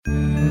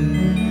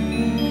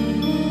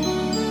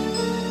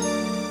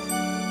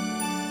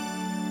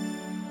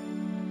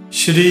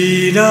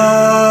श्रीराघवं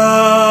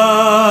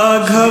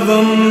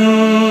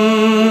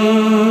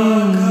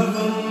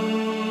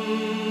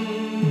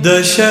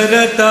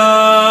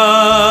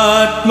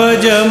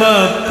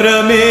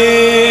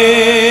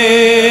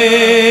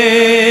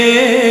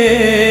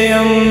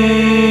दशरथात्मजमप्रमेयम्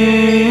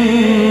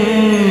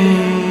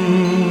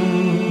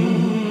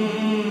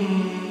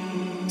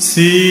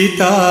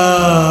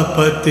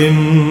सीतापतिं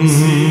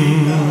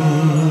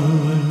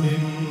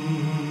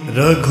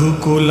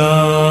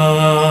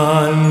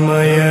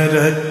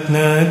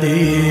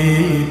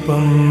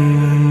रघुकुलान्मयरत्नदीपम्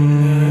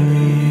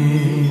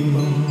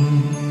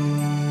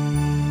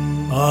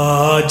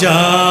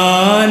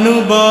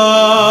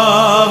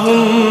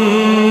आजानुबाहुम्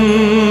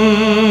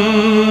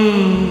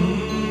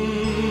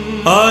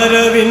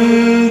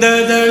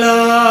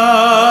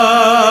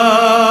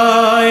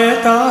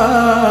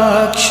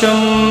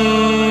अरविन्ददलायताक्षम्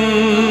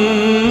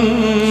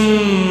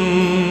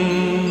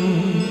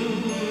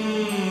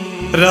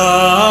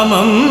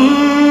रामम्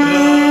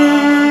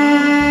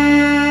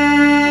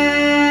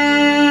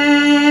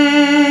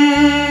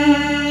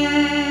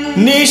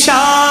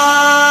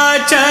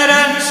निशाचर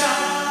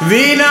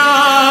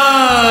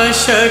विनाशकरम्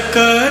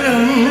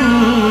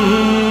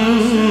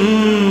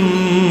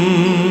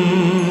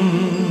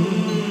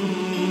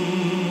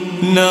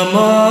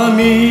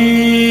Namami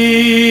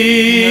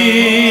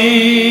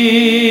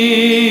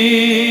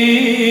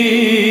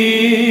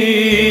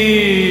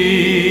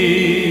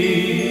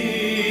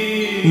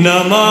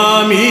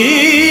Namami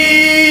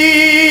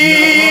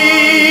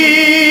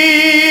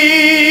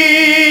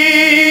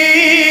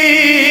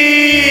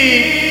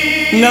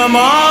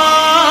Namami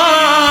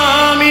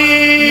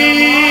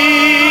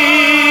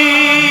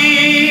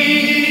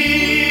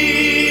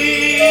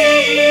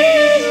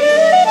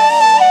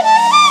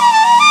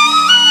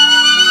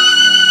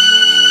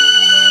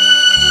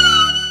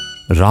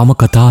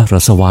Ramakatha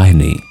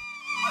Rasavahini.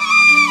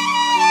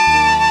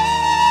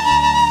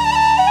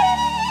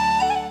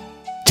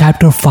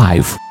 Chapter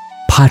 5,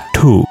 Part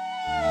 2.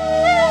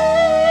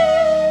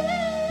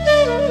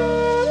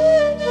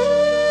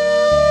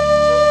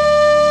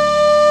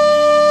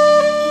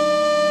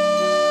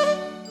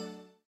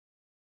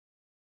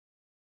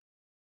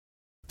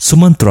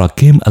 Sumantra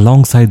came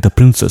alongside the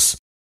princes,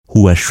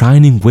 who were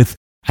shining with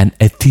an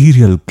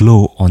ethereal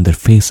glow on their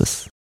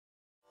faces.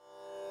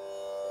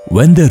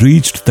 When they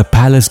reached the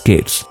palace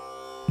gates,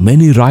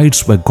 many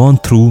rites were gone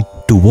through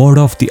to ward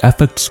off the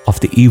effects of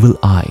the evil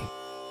eye.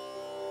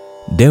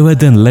 They were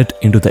then led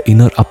into the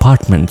inner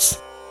apartments.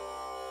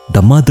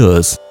 The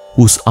mothers,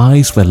 whose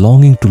eyes were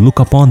longing to look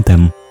upon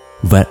them,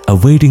 were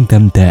awaiting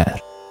them there.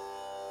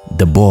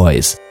 The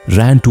boys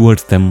ran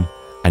towards them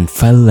and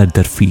fell at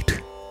their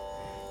feet.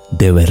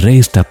 They were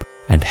raised up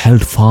and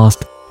held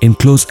fast in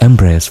close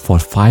embrace for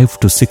 5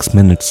 to 6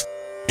 minutes,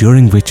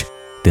 during which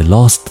they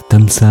lost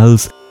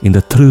themselves in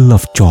the thrill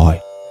of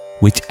joy,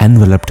 which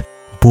enveloped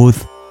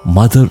both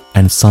mother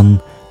and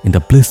son in the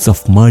bliss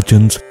of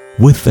mergence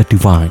with the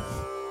divine.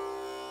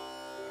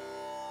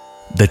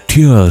 The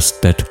tears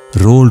that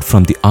rolled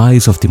from the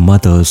eyes of the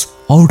mothers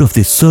out of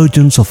the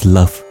surgeons of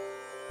love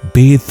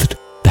bathed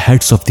the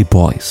heads of the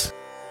boys.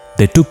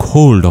 They took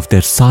hold of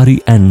their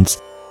sari ends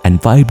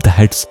and wiped the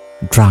heads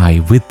dry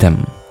with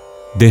them.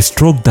 They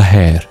stroked the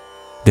hair,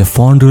 they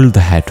fondled the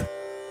head,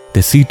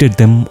 they seated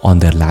them on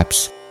their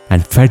laps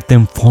and fed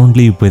them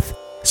fondly with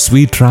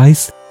sweet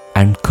rice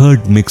and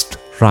curd mixed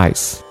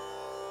rice.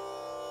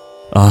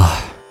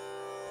 Ah,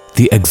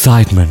 the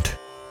excitement,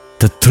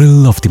 the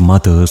thrill of the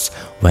mothers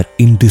were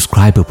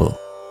indescribable.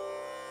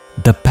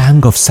 The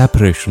pang of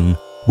separation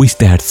which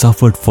they had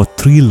suffered for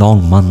 3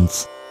 long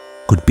months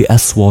could be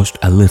assuaged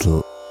a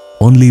little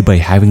only by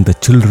having the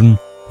children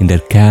in their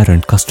care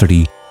and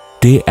custody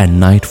day and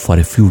night for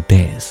a few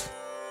days.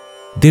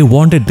 They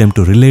wanted them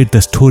to relate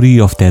the story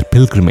of their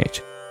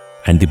pilgrimage,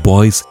 and the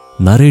boys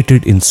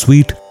narrated in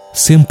sweet,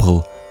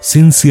 simple,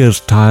 sincere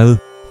style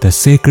the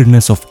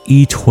sacredness of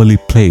each holy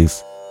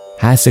place,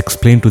 as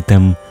explained to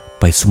them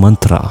by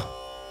Sumantra.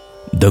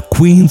 The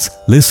queens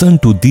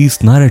listened to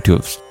these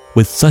narratives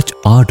with such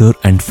ardor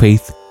and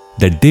faith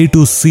that they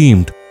too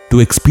seemed to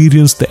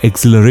experience the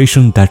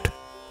exhilaration that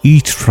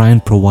each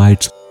shrine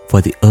provides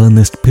for the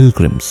earnest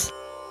pilgrims.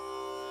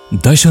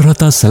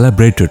 Dasharatha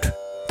celebrated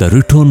the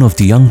return of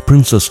the young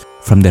princes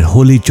from their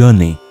holy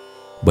journey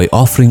by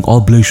offering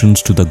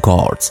oblations to the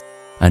gods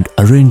and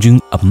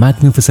arranging a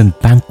magnificent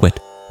banquet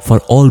for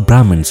all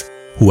Brahmins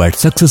who had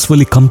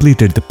successfully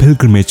completed the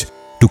pilgrimage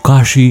to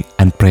Kashi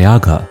and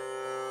Prayaga.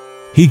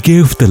 He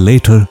gave the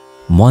latter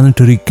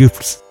monetary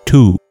gifts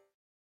too.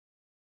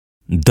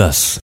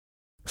 Thus,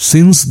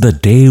 since the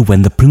day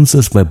when the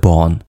princes were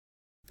born,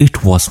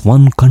 it was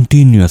one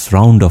continuous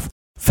round of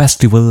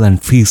festival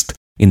and feast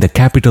in the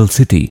capital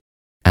city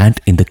and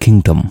in the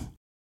kingdom.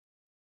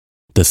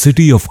 The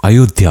city of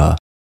Ayodhya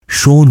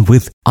shone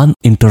with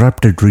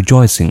uninterrupted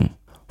rejoicing.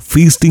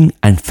 Feasting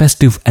and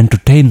festive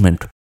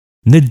entertainment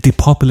knit the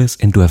populace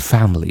into a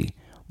family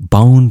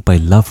bound by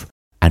love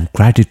and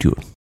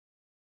gratitude.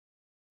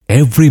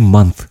 Every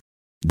month,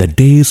 the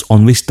days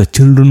on which the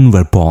children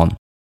were born,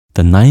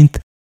 the 9th,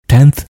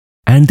 10th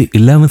and the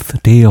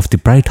 11th day of the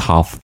bright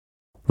half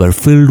were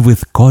filled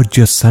with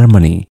gorgeous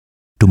ceremony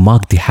to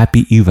mark the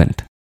happy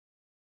event.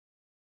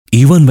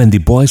 Even when the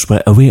boys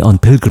were away on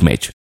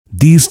pilgrimage,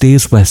 these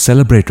days were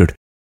celebrated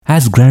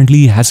as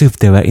grandly as if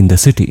they were in the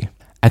city,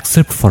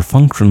 except for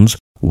functions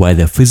where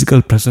their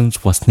physical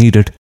presence was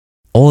needed.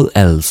 All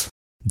else,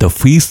 the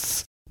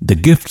feasts, the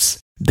gifts,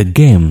 the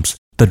games,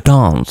 the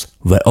dance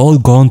were all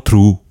gone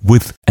through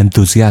with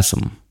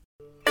enthusiasm.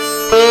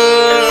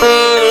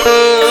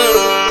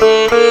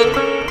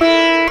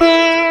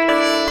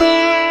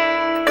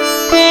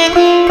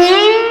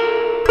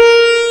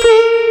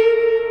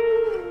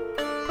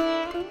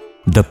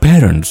 The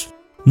parents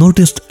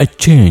noticed a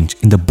change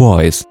in the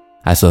boys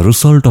as a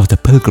result of the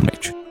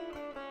pilgrimage.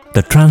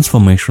 The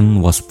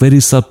transformation was very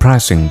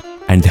surprising,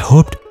 and they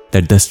hoped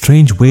that the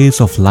strange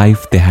ways of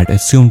life they had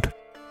assumed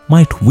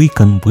might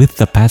weaken with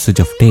the passage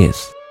of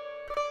days.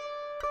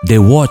 They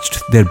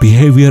watched their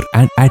behavior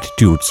and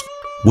attitudes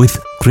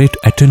with great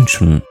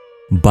attention,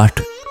 but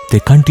they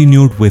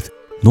continued with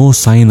no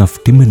sign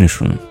of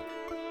diminution.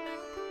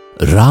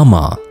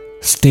 Rama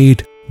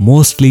stayed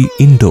mostly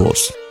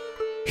indoors.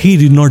 He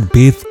did not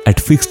bathe at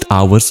fixed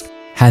hours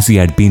as he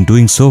had been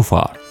doing so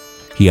far.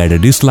 He had a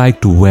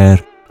dislike to wear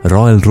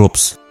royal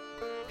robes.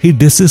 He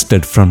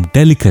desisted from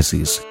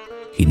delicacies.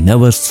 He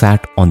never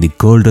sat on the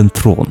golden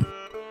throne.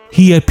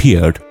 He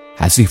appeared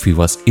as if he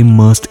was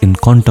immersed in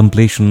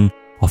contemplation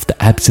of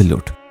the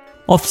absolute,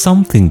 of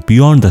something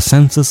beyond the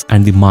senses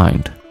and the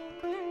mind.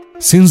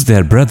 Since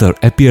their brother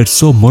appeared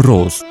so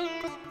morose,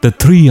 the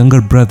three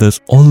younger brothers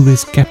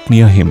always kept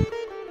near him.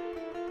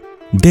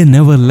 They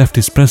never left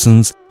his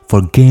presence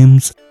for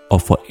games or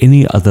for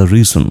any other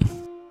reason.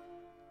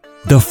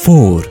 The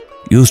four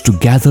used to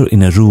gather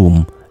in a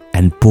room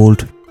and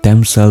bolt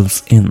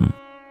themselves in.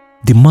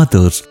 The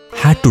mothers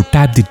had to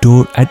tap the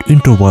door at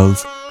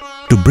intervals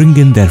to bring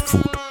in their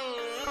food.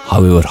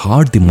 However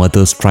hard the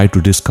mothers tried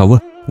to discover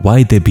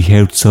why they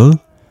behaved so,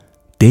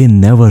 they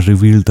never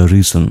revealed the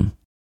reason.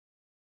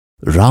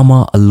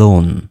 Rama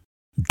alone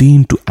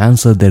deigned to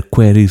answer their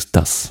queries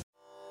thus: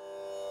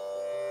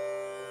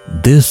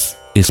 "This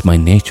is my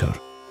nature.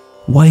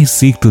 Why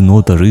seek to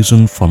know the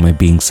reason for my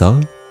being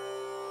so?"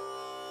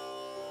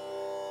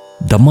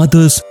 The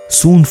mothers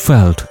soon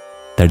felt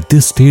that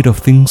this state of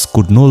things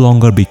could no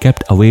longer be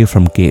kept away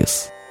from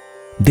gaze.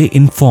 They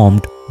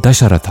informed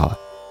Dasharatha.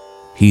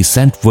 He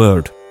sent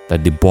word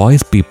that the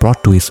boys be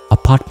brought to his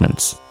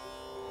apartments.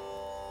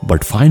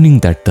 But finding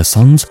that the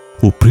sons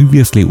who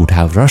previously would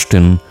have rushed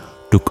in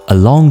took a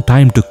long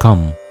time to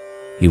come,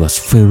 he was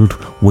filled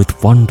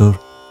with wonder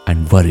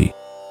and worry.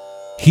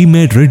 He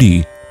made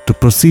ready to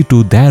proceed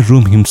to their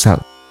room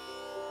himself.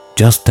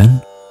 Just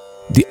then,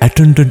 the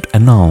attendant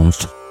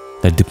announced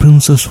that the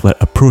princes were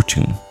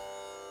approaching.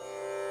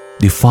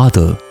 The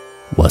father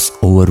was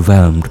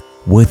overwhelmed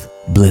with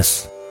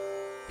bliss.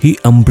 He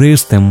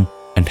embraced them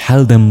and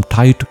held them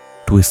tight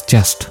to his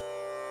chest.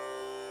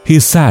 He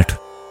sat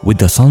with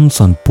the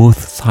sons on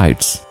both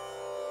sides.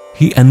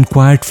 He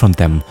inquired from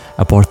them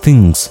about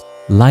things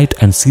light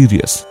and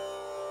serious.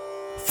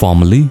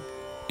 Formerly,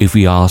 if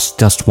he asked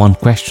just one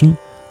question,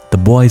 the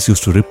boys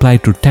used to reply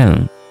to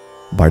 10,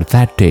 but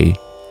that day,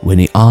 when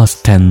he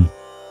asked 10,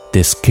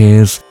 they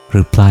scarce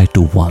replied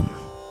to 1.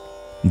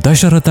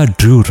 Dasharatha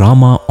drew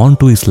Rama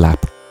onto his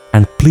lap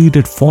and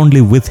pleaded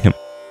fondly with him.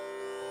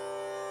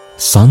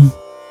 "Son,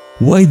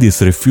 why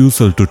this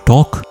refusal to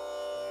talk?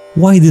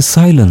 Why this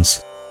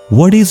silence?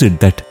 What is it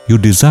that you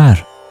desire?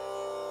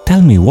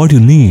 Tell me what you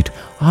need.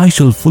 I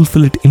shall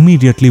fulfill it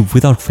immediately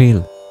without fail.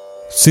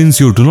 Since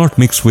you do not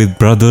mix with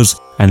brothers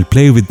and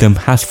play with them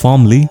as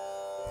formerly,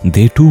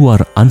 they too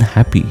are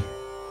unhappy."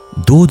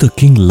 Though the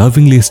king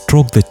lovingly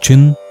stroked the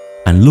chin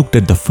and looked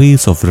at the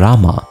face of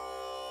Rama,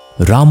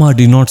 Rama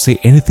did not say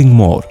anything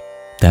more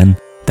than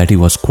that he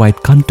was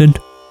quite content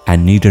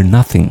and needed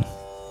nothing.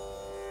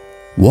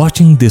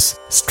 Watching this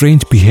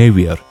strange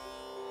behavior,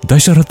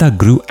 Dasharatha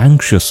grew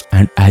anxious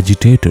and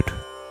agitated.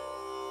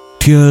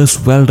 Tears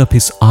welled up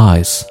his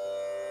eyes.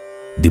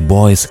 The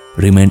boys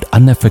remained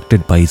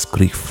unaffected by his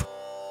grief.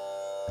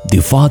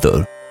 The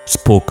father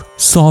spoke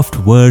soft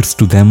words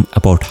to them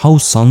about how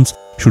sons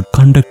should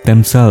conduct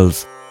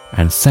themselves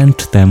and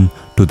sent them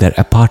to their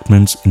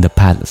apartments in the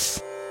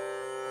palace.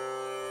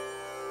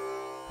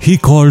 He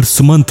called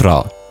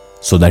Sumantra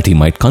so that he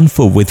might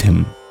confer with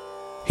him.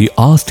 He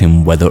asked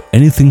him whether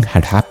anything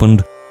had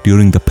happened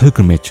during the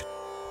pilgrimage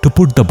to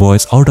put the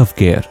boys out of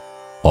gear,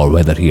 or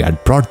whether he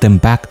had brought them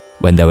back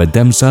when they were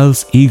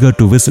themselves eager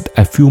to visit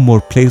a few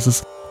more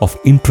places of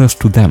interest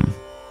to them.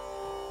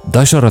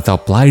 Dasharatha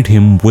plied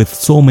him with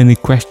so many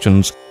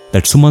questions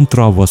that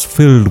Sumantra was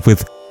filled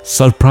with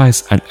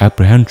surprise and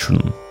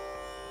apprehension.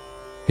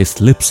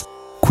 His lips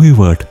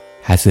quivered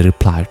as he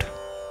replied,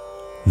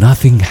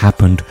 "Nothing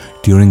happened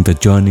during the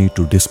journey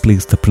to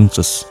displease the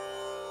princess.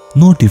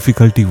 No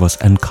difficulty was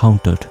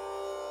encountered.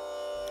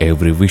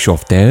 Every wish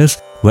of theirs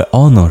were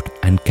honored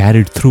and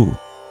carried through.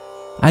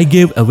 I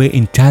gave away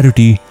in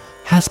charity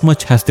as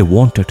much as they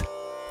wanted.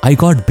 I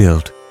got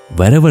built,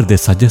 wherever they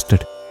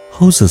suggested,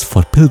 houses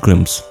for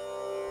pilgrims.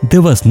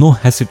 There was no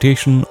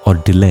hesitation or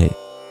delay.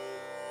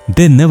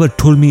 They never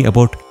told me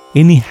about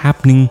any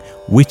happening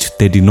which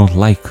they did not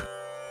like,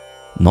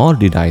 nor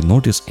did I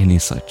notice any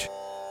such.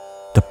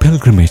 The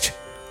pilgrimage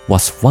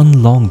was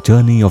one long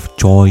journey of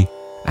joy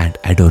and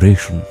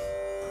adoration.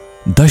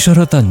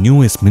 Dasharatha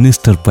knew his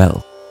minister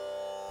well.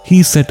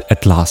 He said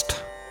at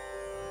last,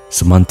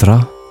 "Sumantra,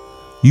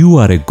 you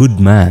are a good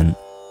man.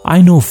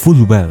 I know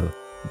full well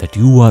that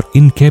you are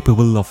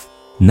incapable of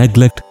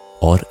neglect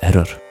or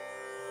error.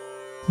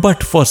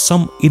 But for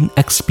some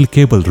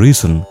inexplicable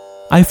reason,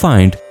 I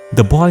find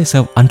the boys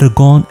have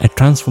undergone a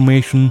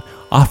transformation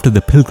after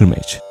the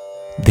pilgrimage.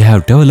 They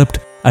have developed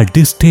a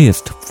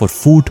distaste for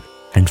food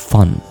and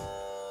fun."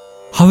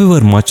 However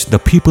much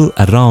the people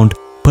around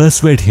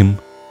persuaded him,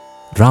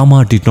 Rama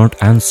did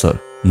not answer,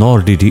 nor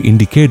did he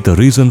indicate the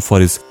reason for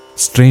his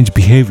strange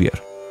behavior.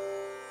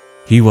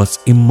 He was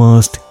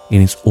immersed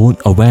in his own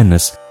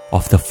awareness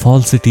of the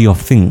falsity of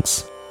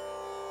things.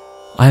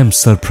 I am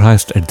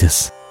surprised at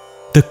this.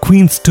 The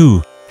queens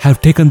too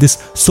have taken this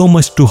so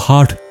much to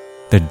heart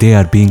that they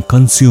are being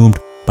consumed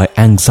by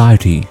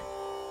anxiety.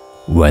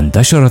 When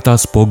Dasharatha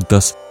spoke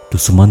thus to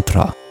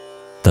Sumantra,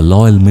 the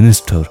loyal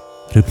minister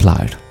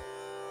replied,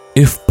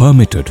 "If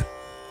permitted,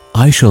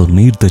 I shall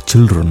meet the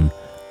children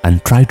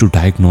and try to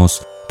diagnose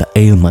the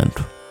ailment."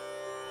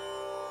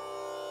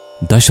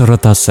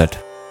 Dasharatha said,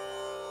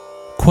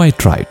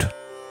 "Quite right.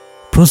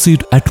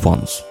 Proceed at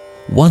once.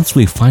 Once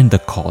we find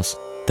the cause,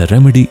 the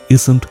remedy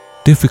isn't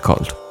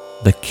difficult.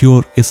 The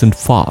cure isn't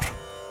far."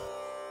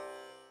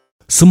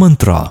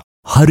 Sumantra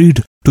hurried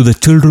to the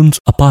children's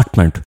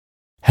apartment,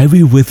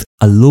 heavy with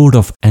a load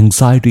of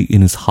anxiety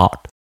in his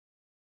heart.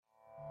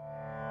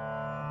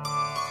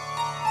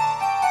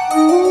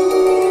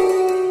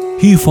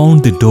 He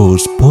found the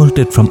doors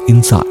bolted from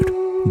inside,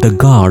 the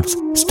guards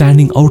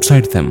standing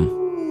outside them.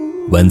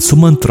 When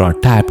Sumantra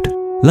tapped,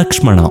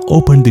 Lakshmana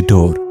opened the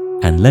door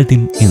and let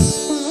him in.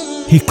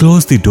 He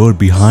closed the door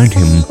behind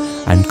him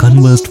and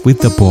conversed with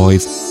the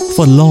boys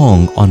for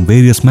long on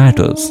various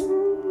matters,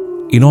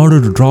 in order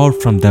to draw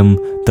out from them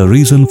the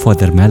reason for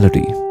their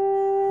malady.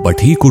 But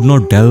he could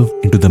not delve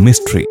into the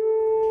mystery.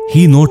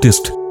 He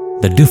noticed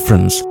the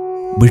difference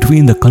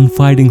between the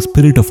confiding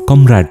spirit of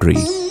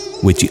camaraderie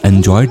which he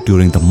enjoyed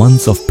during the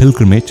months of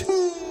pilgrimage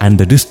and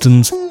the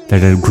distance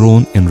that had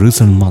grown in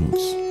recent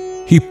months.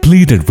 He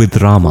pleaded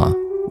with Rama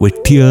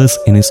with tears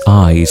in his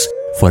eyes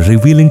for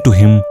revealing to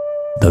him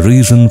the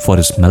reason for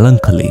his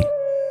melancholy.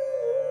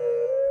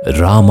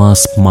 Rama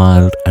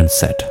smiled and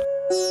said,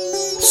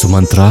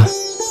 "Sumantra,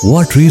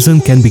 what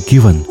reason can be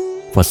given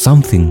for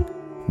something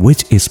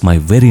which is my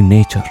very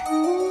nature?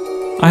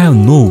 I have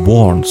no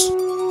wants,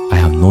 I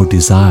have no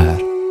desire.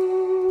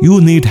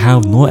 You need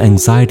have no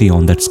anxiety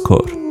on that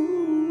score."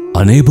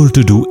 Unable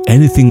to do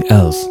anything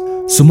else,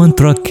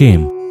 Sumantra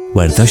came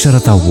where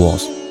Dasharatha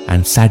was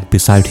and sat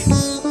beside him.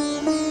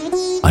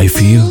 "I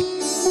feel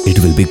it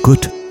will be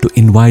good to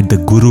invite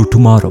the Guru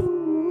tomorrow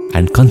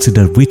and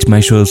consider which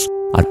measures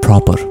are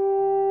proper,"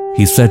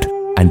 he said,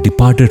 and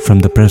departed from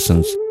the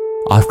presence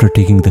after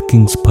taking the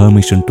king's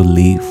permission to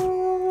leave.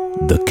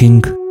 The king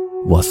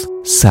was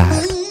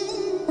sad.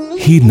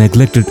 He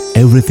neglected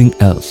everything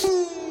else.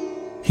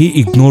 He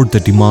ignored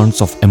the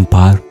demands of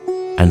empire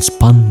and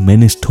spun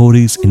many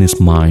stories in his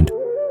mind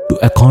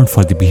to account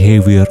for the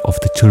behavior of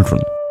the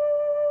children.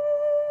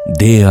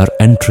 They are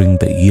entering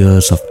the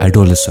years of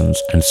adolescence,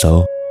 and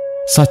so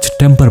such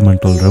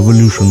temperamental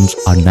revolutions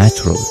are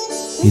natural,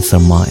 he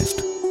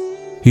surmised.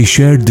 He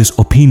shared this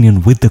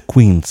opinion with the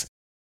queens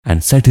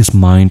and set his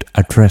mind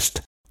at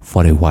rest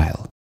for a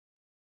while.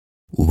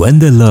 When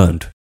they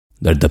learned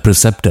that the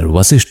preceptor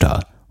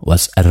Vasishtha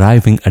was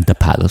arriving at the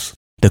palace,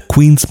 the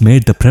queens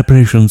made the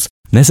preparations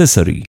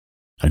necessary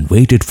and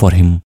waited for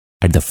him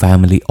at the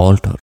family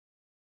altar.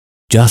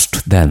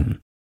 Just then,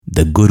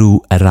 the Guru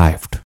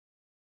arrived.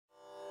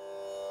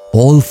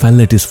 All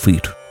fell at his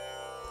feet.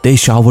 They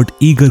showered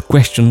eager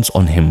questions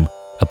on him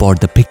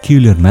about the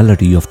peculiar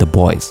malady of the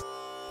boys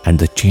and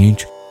the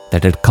change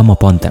that had come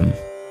upon them.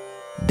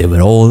 They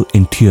were all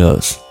in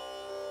tears.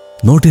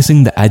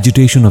 Noticing the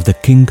agitation of the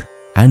king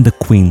and the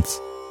queens,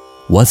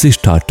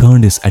 Vasishtha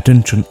turned his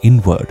attention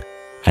inward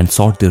and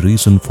sought the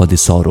reason for the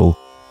sorrow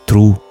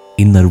through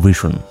inner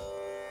vision.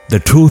 The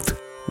truth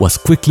was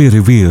quickly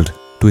revealed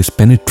to his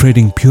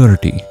penetrating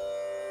purity.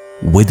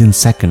 Within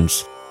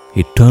seconds,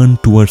 he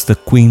turned towards the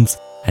queens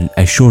and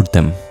assured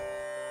them,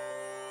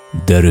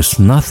 "There is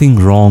nothing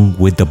wrong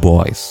with the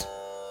boys.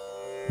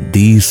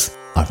 These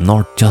are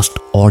not just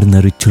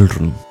ordinary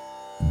children.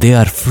 They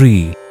are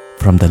free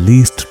from the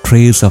least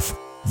trace of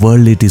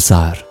worldly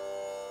desire.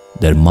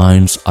 Their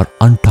minds are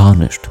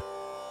untarnished.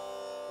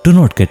 Do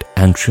not get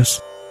anxious.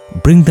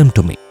 Bring them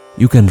to me.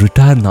 You can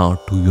retire now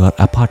to your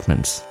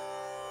apartments."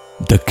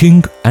 The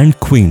king and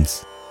queens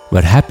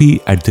were happy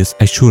at this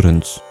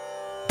assurance.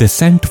 They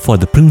sent for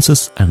the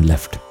princess and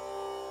left.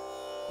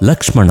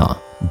 Lakshmana,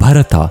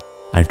 Bharata,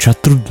 and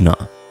Shatrughna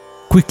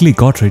quickly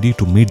got ready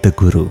to meet the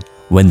Guru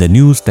when the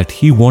news that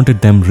he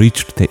wanted them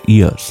reached their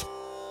ears.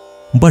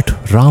 But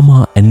Rama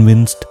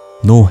evinced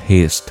no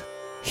haste.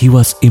 He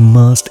was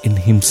immersed in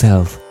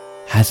himself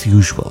as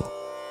usual.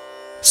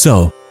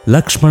 So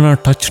Lakshmana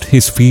touched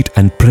his feet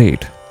and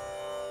prayed,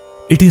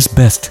 "It is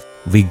best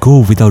we go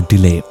without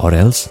delay, or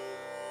else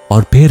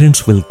our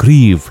parents will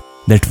grieve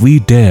that we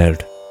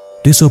dared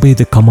disobey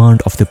the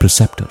command of the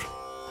preceptor."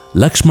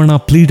 Lakshmana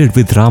pleaded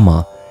with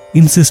Rama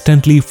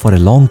insistently for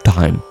a long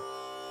time,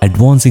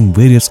 advancing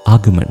various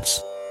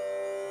arguments.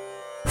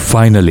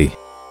 Finally,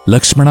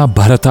 Lakshmana,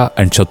 Bharata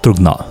and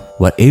Shatrughna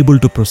were able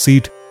to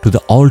proceed to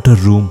the altar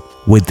room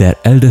with their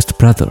eldest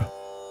brother.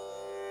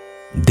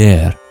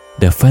 There,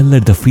 they fell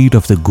at the feet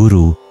of the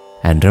Guru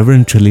and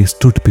reverentially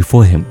stood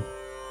before him.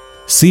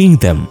 Seeing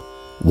them,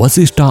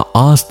 Vasishtha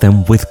asked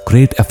them with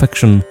great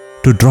affection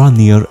to draw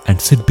near and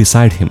sit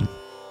beside him.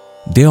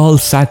 They all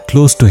sat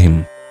close to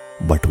him,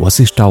 but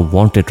Vasishtha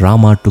wanted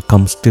Rama to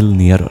come still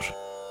nearer.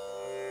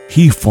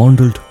 He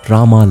fondled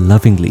Rama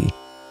lovingly,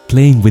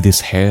 playing with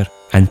his hair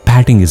and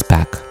patting his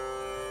back.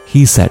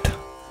 He said,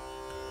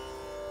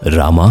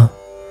 "Rama,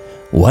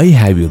 why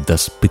have you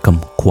thus become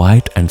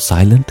quiet and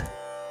silent?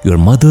 Your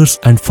mothers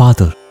and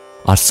father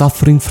are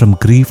suffering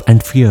from grief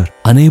and fear,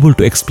 unable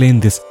to explain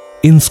this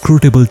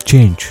inscrutable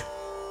change.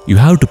 You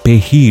have to pay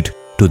heed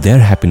to their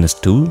happiness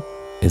too,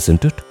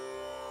 isn't it?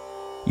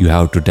 You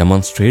have to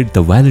demonstrate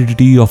the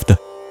validity of the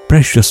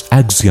precious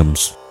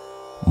axioms.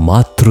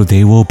 Matru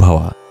Devo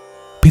Bhava,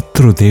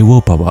 Pitru Devo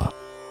Bhava.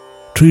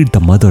 Treat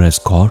the mother as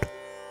God,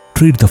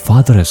 treat the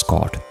father as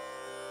God.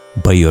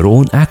 By your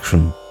own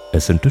action,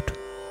 isn't it?"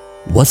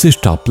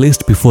 Vasishtha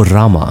placed before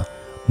Rama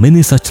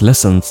many such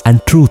lessons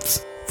and truths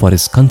for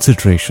his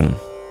consideration.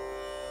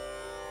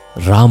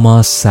 Rama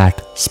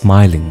sat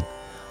smiling,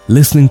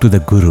 listening to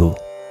the Guru.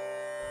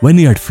 When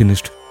he had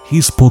finished,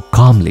 he spoke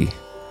calmly.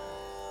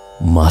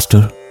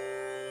 "Master,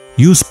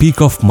 you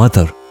speak of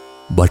mother,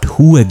 but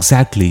who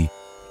exactly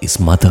is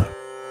mother?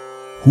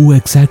 Who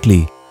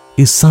exactly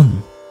is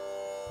son?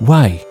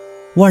 Why,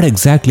 what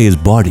exactly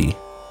is body?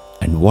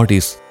 And what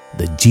is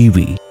the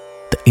Jivi,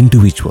 the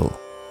individual?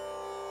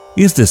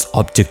 Is this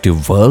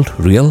objective world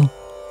real,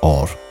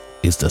 or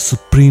is the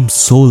Supreme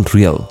Soul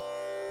real?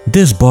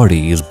 This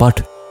body is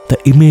but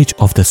the image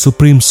of the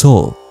Supreme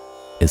Soul,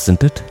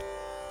 isn't it?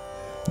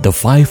 The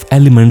 5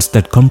 elements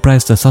that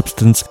comprise the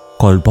substance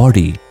called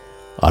body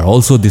are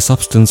also the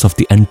substance of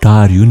the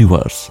entire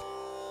universe.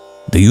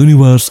 The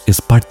universe is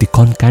but the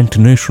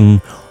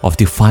concatenation of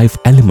the 5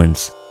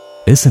 elements,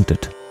 isn't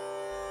it?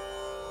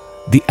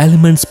 The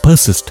elements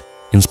persist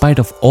in spite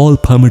of all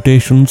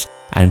permutations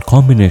and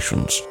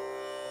combinations.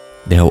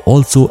 They have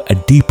also a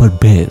deeper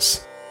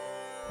base.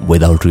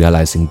 Without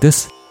realizing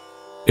this,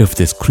 if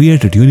this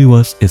created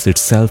universe is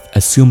itself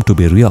assumed to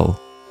be real,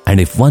 and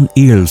if one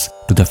yields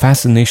to the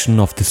fascination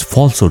of this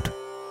falsehood,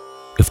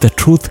 if the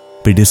truth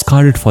be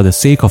discarded for the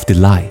sake of the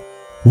lie,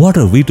 what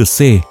are we to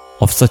say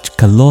of such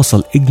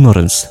colossal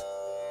ignorance?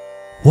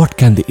 What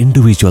can the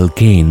individual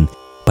gain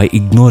by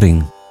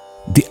ignoring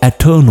the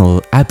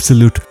eternal,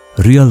 absolute,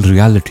 real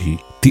reality,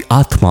 the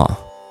Atma?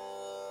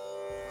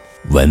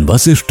 When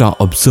Vasishtha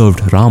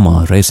observed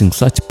Rama raising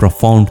such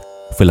profound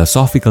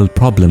philosophical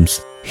problems,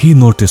 he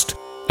noticed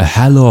a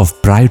halo of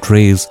bright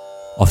rays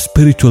of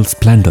spiritual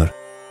splendor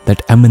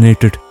that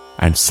emanated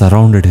and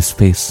surrounded his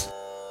face.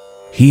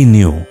 He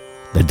knew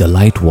that the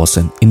light was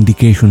an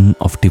indication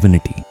of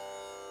divinity,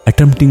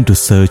 attempting to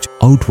search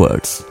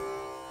outwards.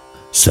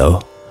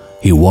 So,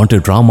 he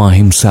wanted Rama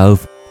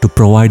himself to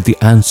provide the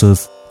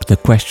answers to the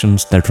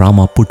questions that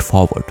Rama put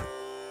forward.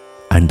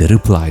 And the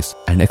replies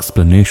and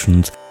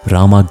explanations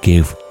Rama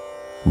gave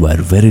were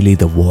verily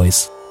the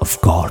voice of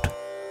God.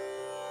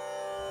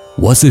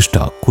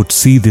 Vasishtha could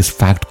see this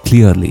fact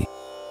clearly.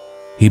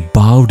 He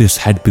bowed his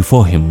head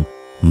before him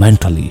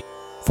mentally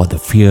for the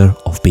fear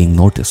of being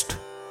noticed.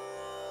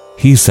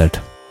 He said,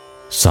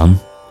 "Son,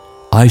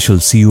 I shall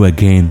see you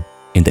again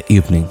in the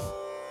evening,"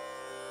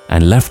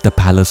 and left the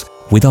palace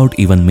without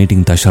even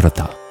meeting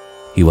Dasharatha.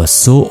 He was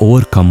so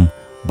overcome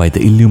by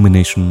the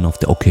illumination of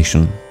the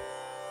occasion.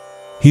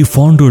 He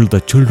fondled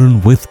the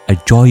children with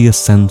a joyous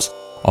sense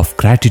of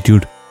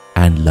gratitude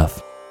and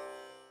love.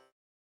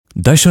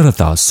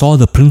 Dasharatha saw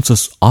the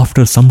princess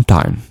after some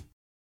time.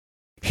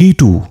 He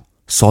too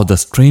saw the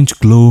strange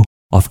glow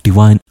of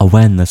divine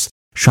awareness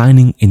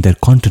shining in their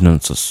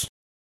countenances.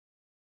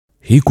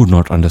 He could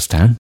not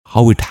understand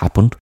how it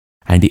happened,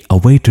 and he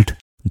awaited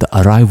the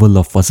arrival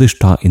of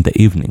Vasishtha in the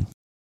evening.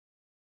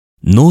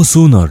 No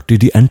sooner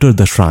did he enter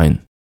the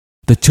shrine,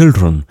 the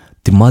children,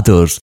 the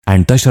mothers,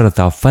 and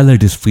Dasharatha fell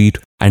at his feet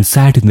and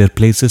sat in their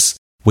places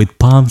with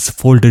palms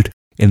folded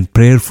in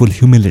prayerful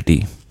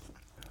humility.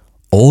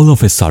 All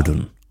of a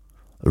sudden,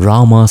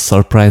 Rama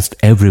surprised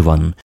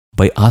everyone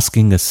by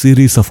asking a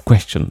series of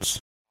questions.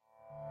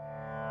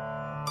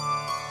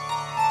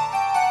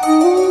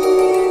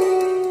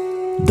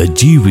 The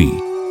Jivi,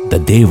 the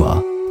Deva,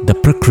 the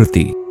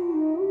Prakriti,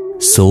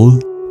 soul,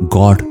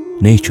 God,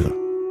 nature.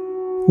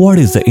 What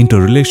is the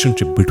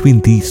interrelationship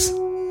between these?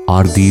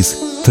 Are these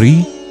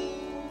 3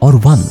 or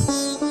 1?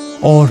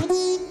 Or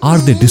are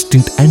they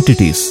distinct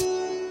entities?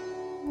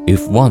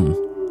 If 1,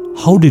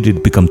 how did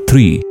it become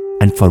 3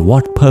 and for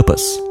what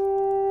purpose?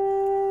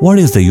 What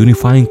is the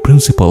unifying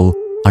principle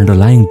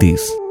underlying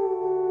these?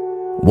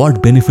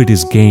 What benefit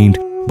is gained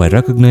by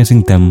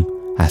recognizing them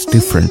as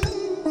different,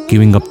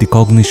 giving up the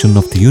cognition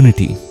of the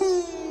unity?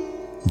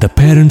 The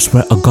parents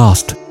were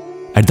aghast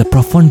at the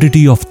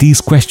profundity of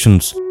these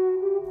questions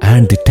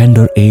and the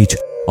tender age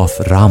of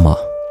Rama.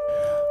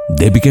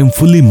 They became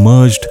fully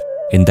merged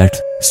in that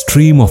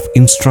stream of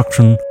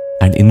instruction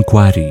and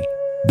inquiry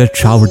that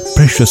showered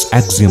precious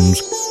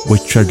axioms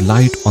which shed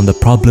light on the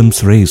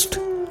problems raised,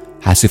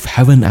 as if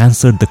heaven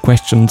answered the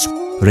questions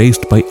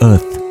raised by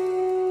earth.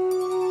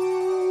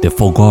 They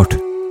forgot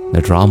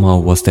that Rama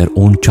was their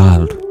own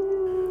child.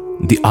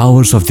 The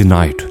hours of the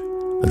night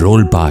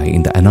rolled by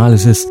in the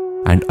analysis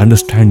and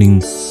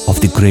understanding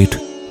of the great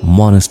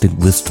monastic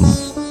wisdom.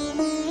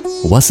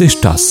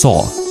 Vasishtha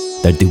saw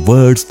that the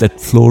words that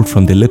flowed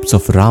from the lips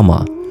of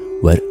Rama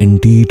were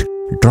indeed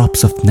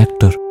drops of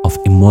nectar of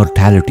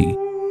immortality,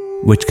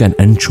 which can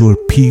ensure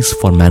peace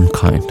for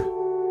mankind.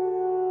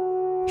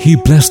 He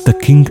blessed the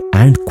king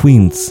and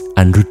queens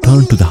and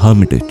returned to the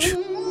hermitage.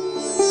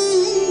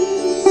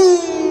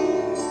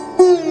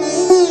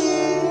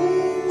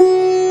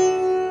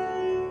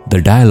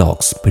 The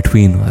dialogues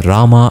between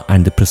Rama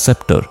and the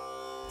preceptor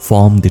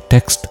form the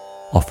text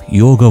of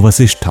Yoga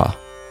Vasishtha,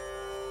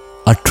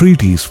 a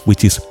treatise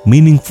which is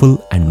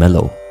meaningful and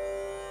mellow.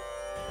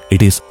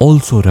 It is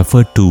also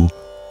referred to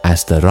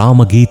as the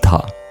Rama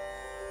Gita.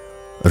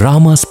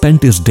 Rama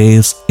spent his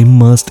days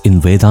immersed in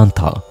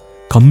Vedanta,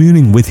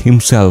 communing with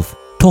himself,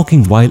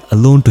 talking while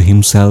alone to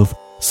himself,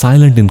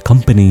 silent in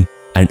company,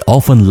 and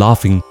often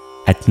laughing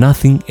at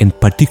nothing in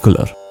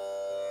particular.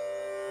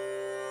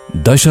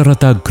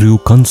 Dasharatha grew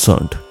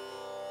concerned.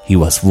 He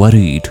was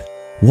worried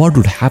what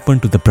would happen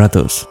to the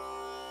brothers.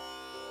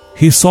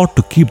 He sought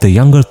to keep the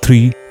younger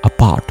three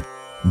apart,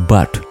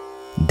 but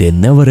they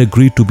never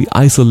agreed to be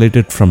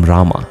isolated from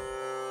Rama.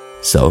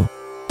 So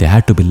they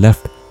had to be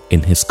left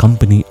in his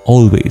company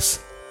always.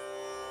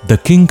 The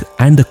king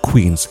and the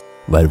queens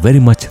were very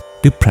much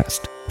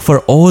depressed, for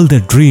all their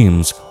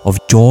dreams of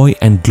joy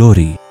and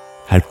glory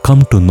had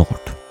come to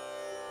naught.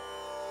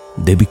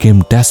 They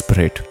became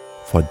desperate,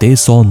 for they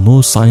saw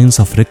no signs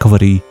of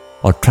recovery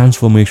or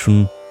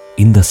transformation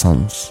in the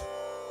sons.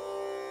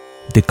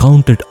 They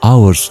counted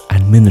hours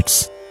and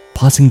minutes,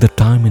 passing the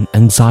time in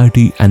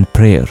anxiety and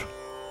prayer.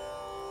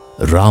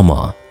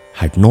 Rama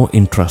had no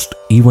interest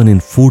even in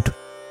food,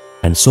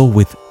 and so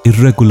with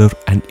irregular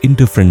and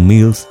indifferent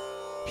meals,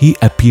 he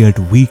appeared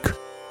weak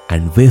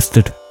and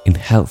wasted in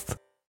health.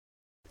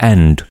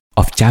 End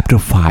of chapter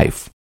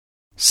 5.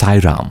 Sai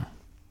Ram.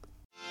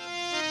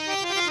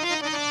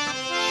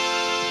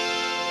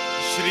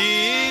 Shri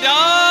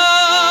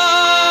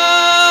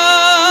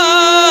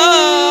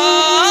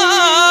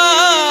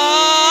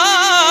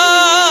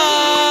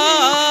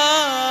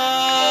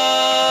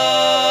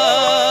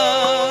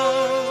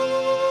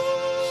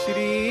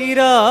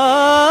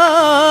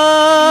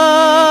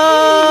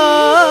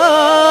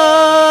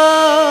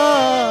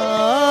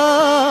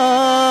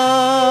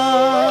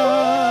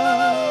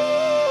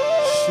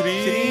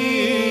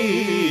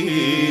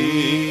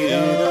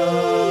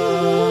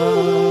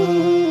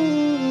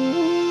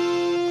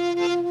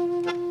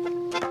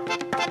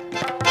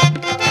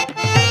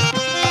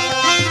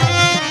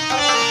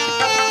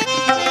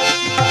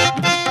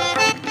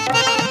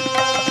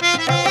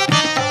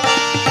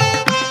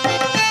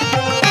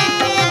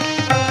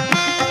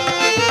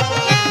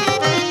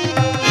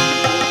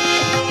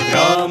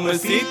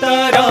Sita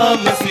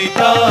Ram,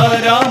 Sita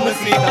Ram,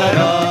 Sita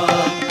Ram,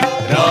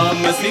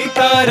 Ram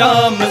Sita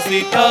Ram,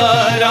 Sita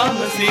Ram,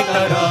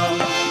 Sita Ram.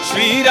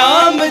 Shri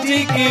Ram ji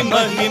ki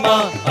महिमा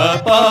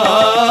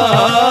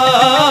अपार,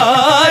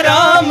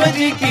 राम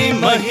जी की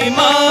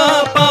महिमा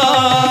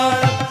अपार.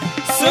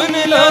 सुन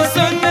लो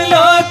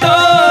तो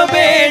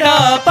बेड़ा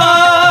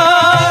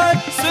पार,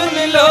 सुन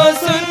लो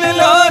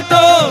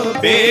तो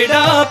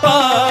बेड़ा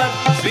पार.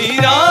 श्री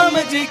राम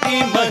जी की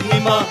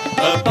महिमा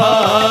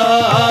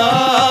अपार,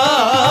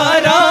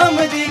 राम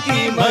जी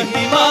की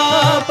महिमा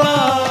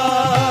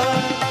अपार.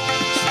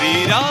 श्री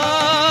राम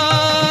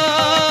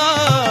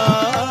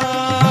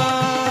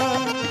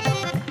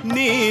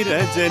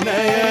नीरज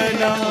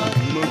नयना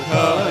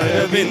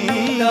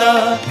मुखारविंदा,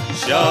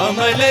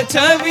 श्यामल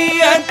छवि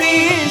अति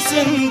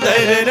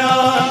सुंदर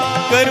राम.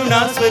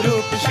 करुणा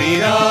स्वरूप श्री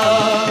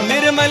राम,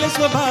 निर्मल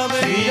स्वभाव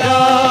श्री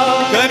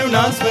राम.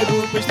 करुणा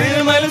स्वरूप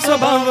निर्मल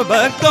स्वभाव,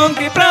 भक्तों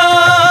के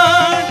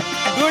प्राण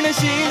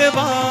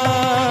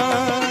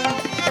गुणशीलवान.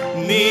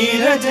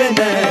 नीरज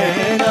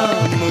नयना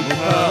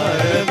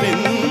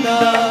मुखारविंदा,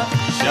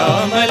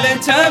 श्यामल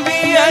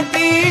छवि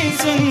अति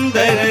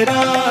सुंदर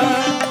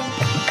राम.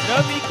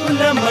 रविकुल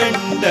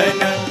मंडन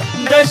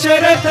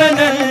दशरथ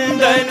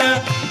नंदन,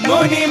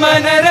 मुनि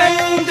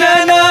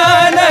मनरंजन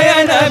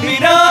नयन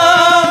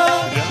विराम.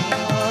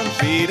 राम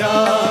श्री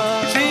राम,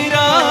 श्री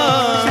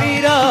राम, श्री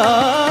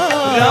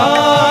राम,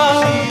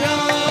 राम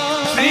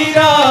श्री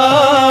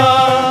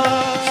राम.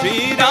 श्री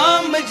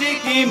राम जी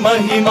की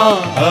महिमा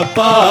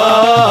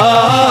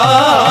अपार,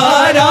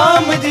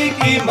 राम जी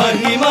की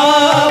महिमा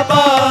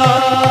अपार.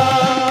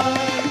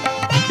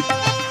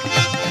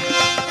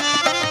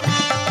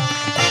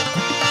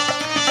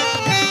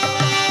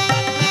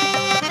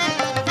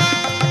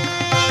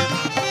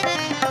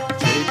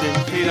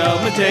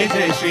 जय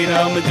जय श्री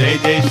राम, जय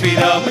जय श्री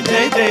राम,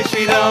 जय जय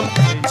श्री राम।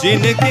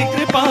 जिनकी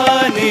कृपा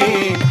ने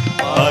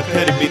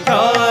आखिर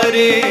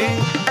बितारे,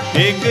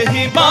 एक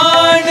ही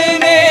बाण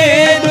ने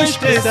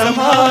दुष्ट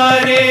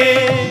संहारे।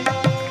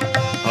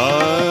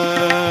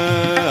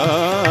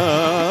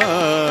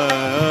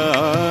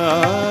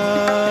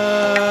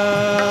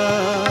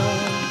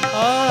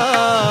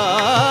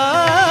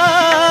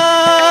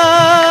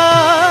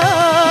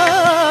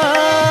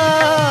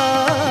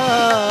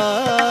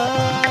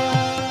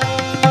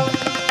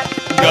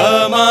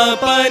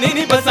 pani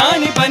ni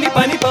pasani pani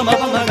pani pa ma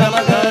pa ma ga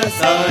ma ga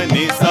sa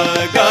ni sa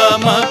ga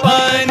ma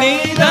pani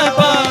da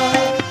pa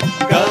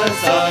ga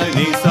sa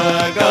ni sa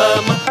ga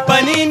ma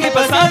pani ni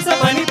pa sa sa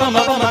pani pa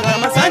ma ga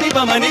ma sa ni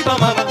pa ma ni pa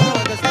ma ga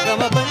sa ga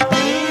ma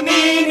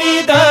pani ni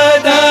da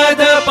da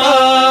da pa।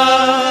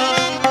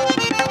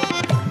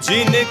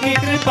 जिनकी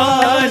कृपा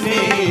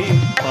ने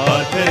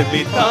पाथर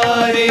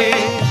बितारे,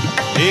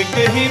 एक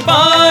ही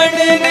बाण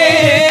ने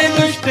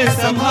दुष्ट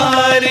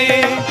संहारे।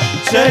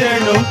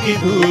 चरणों की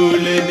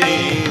धूल ने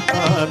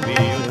पापी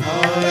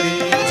उधारे,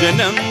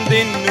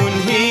 जन्मदिन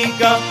उन्हीं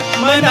का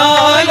मना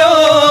लो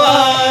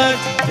आज,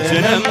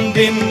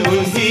 जन्मदिन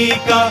उन्हीं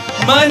का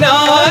मना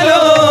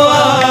लो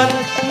आज।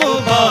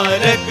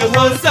 मुबारक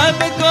हो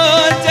सबको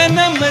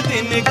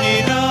जन्मदिन की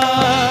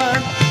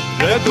रात।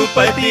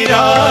 रघुपति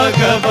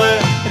राघव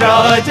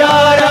राजा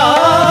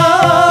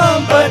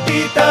राम,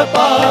 पतित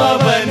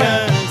पावन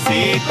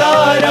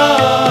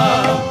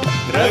सीताराम।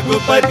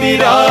 रघुपति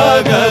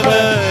राघव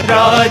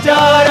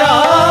राजा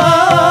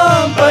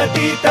राम,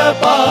 पतित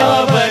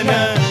पावन